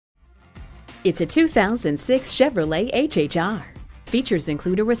It's a 2006 Chevrolet HHR. Features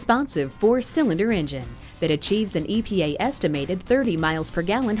include a responsive 4-cylinder engine that achieves an EPA estimated 30 miles per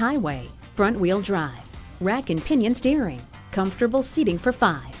gallon highway, front-wheel drive, rack and pinion steering, comfortable seating for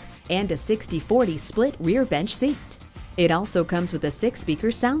 5, and a 60/40 split rear bench seat. It also comes with a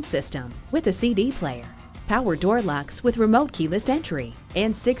 6-speaker sound system with a CD player, power door locks with remote keyless entry,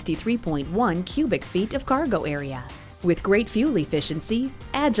 and 63.1 cubic feet of cargo area. With great fuel efficiency,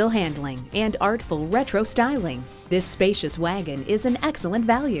 agile handling, and artful retro styling, this spacious wagon is an excellent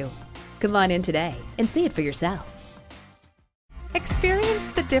value. Come on in today and see it for yourself. Experience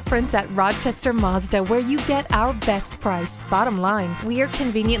the difference at Rochester Mazda, where you get our best price. Bottom line, we are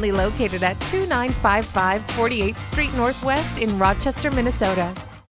conveniently located at 2955 48th Street Northwest in Rochester, Minnesota.